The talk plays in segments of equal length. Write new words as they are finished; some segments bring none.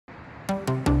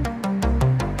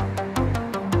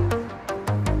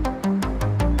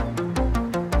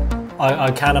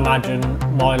I can't imagine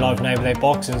my life now without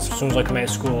boxing. As soon as I came out of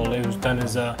school, it was done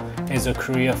as a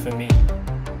career for me.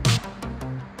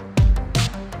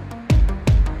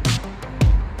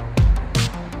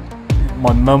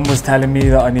 My mum was telling me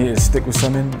that I needed to stick with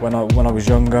something when I was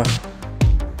younger.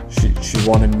 She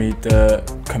wanted me to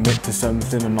commit to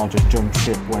something and not just jump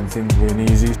ship when things weren't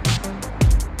easy.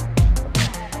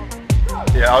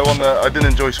 Yeah, I didn't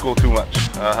enjoy school too much.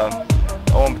 I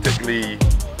wasn't particularly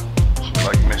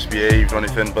misbehaved or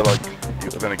anything, but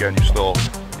then again, you still,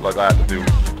 I had to do,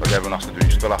 like everyone has to do,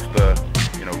 you still have to,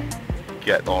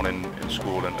 get on in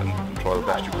school and try the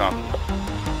best you can.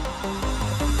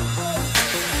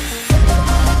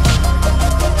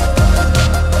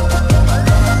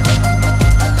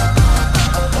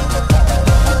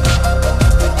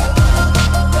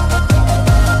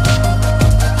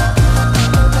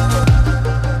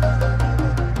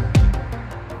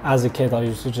 As a kid, I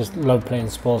used to just love playing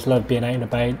sports, love being out and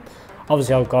about.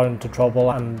 Obviously, I got into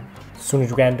trouble, and as soon as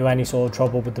you get into any sort of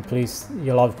trouble with the police,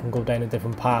 your life can go down a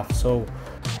different path. So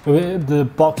the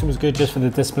boxing was good just for the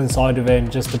discipline side of it, and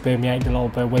just to burn me out a little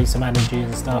bit, waste some energy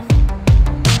and stuff.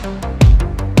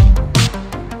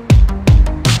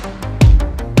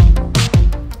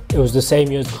 It was the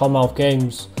same year as the Commonwealth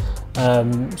Games,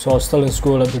 so I was still in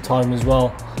school at the time as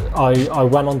well. I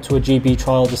went on to a GB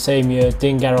trial the same year,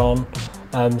 didn't get on.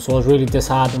 So I was really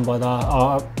disheartened by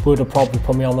that. It would have probably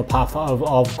put me on the path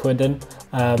of quitting.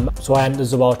 So I entered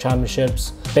the World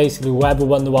Championships. Basically, whoever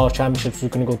won the World Championships was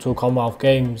going to go to a Commonwealth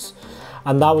Games.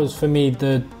 And that was for me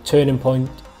the turning point,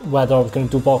 whether I was going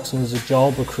to do boxing as a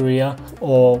job, a career,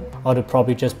 or I'd have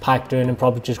probably just packed in and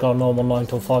probably just got a normal 9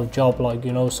 to 5 job,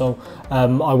 So I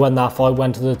won that fight,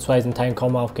 went to the 2010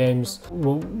 Commonwealth Games,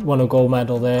 won a gold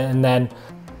medal there, and then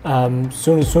as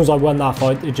soon as I won that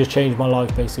fight, it just changed my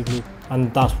life basically.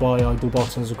 And that's why I do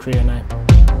boxing as a career now.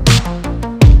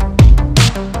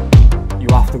 You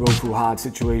have to go through hard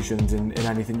situations in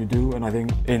anything you do, and I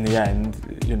think in the end,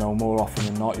 more often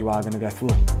than not, you are going to get through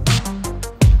it.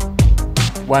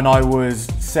 When I was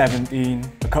 17,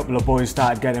 a couple of boys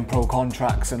started getting pro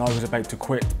contracts and I was about to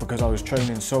quit because I was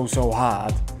training so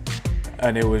hard,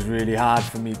 and it was really hard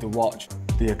for me to watch.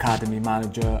 The academy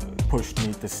manager pushed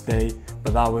me to stay,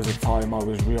 but that was a time I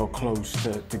was real close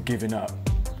to giving up.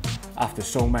 After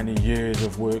so many years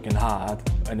of working hard,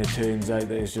 and it turns out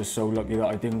that it's just so lucky that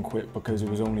I didn't quit, because it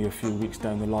was only a few weeks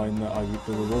down the line that I reaped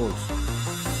the rewards.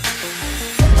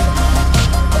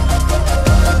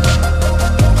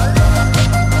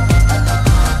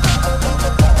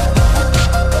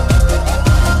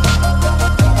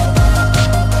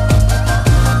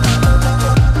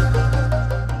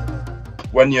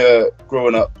 When you're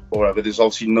growing up or whatever, there's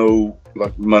obviously no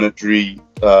monetary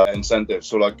incentive.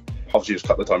 So obviously there's a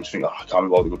couple of times you think, I can't be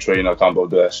bothered to go train, I can't bother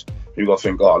do this. You've got to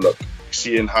think, look,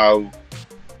 seeing how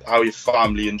your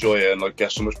family enjoy it and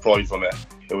get so much pride from it,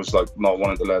 it was not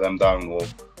wanting to let them down, or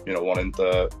wanting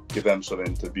to give them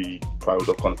something to be proud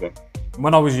of, kind of thing.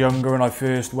 When I was younger and I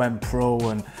first went pro,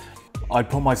 and I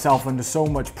put myself under so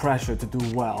much pressure to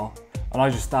do well, and I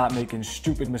just started making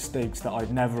stupid mistakes that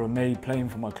I'd never have made playing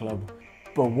for my club.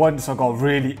 But once I got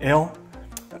really ill,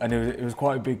 and it was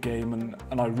quite a big game, and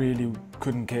I really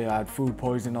couldn't care. I had food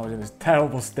poisoning, I was in this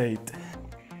terrible state.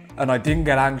 And I didn't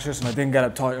get anxious and I didn't get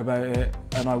uptight about it,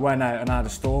 and I went out and had a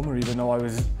stormer even though I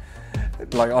was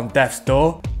on death's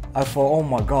door. I thought, oh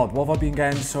my God, what have I been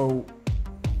getting so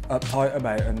uptight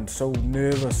about and so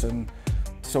nervous? And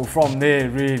so from there,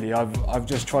 really, I've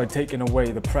just tried taking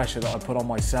away the pressure that I put on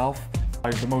myself.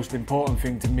 The most important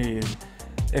thing to me is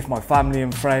if my family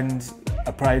and friends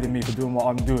are proud of me for doing what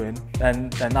I'm doing, then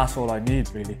that's all I need,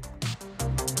 really.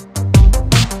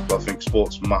 I think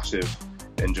sport's massive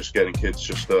in just getting kids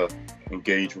just to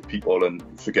engage with people and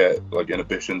forget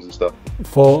inhibitions and stuff.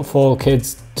 For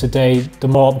kids today, the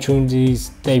more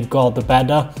opportunities they've got, the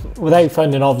better. Without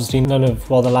funding, obviously, none of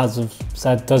what the lads have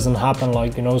said doesn't happen,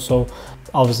 so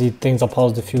obviously things are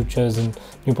positive futures and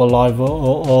Newport Live,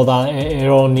 all that, it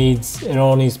all needs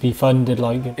to be funded.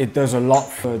 It does a lot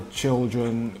for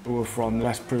children who are from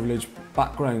less privileged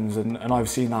backgrounds, and I've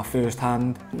seen that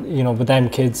firsthand. With them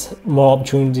kids, more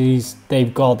opportunities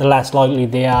they've got, the less likely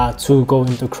they are to go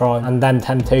into crime, and then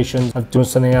temptations of doing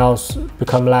something else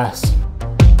become less.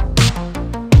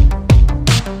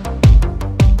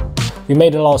 We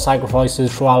made a lot of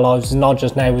sacrifices through our lives, not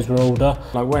just now as we're older.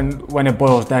 When it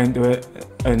boils down to it,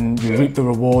 and you reap the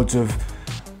rewards of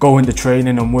going to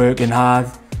training and working hard,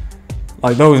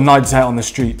 those nights out on the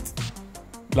street,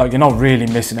 you're not really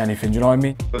missing anything, do you know what I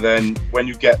mean? But then when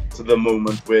you get to the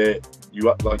moment where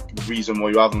the reason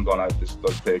why you haven't gone out is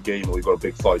play a game or you've got a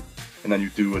big fight, and then you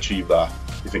do achieve that,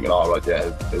 you're thinking, oh right,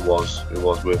 yeah, it was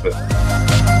worth it.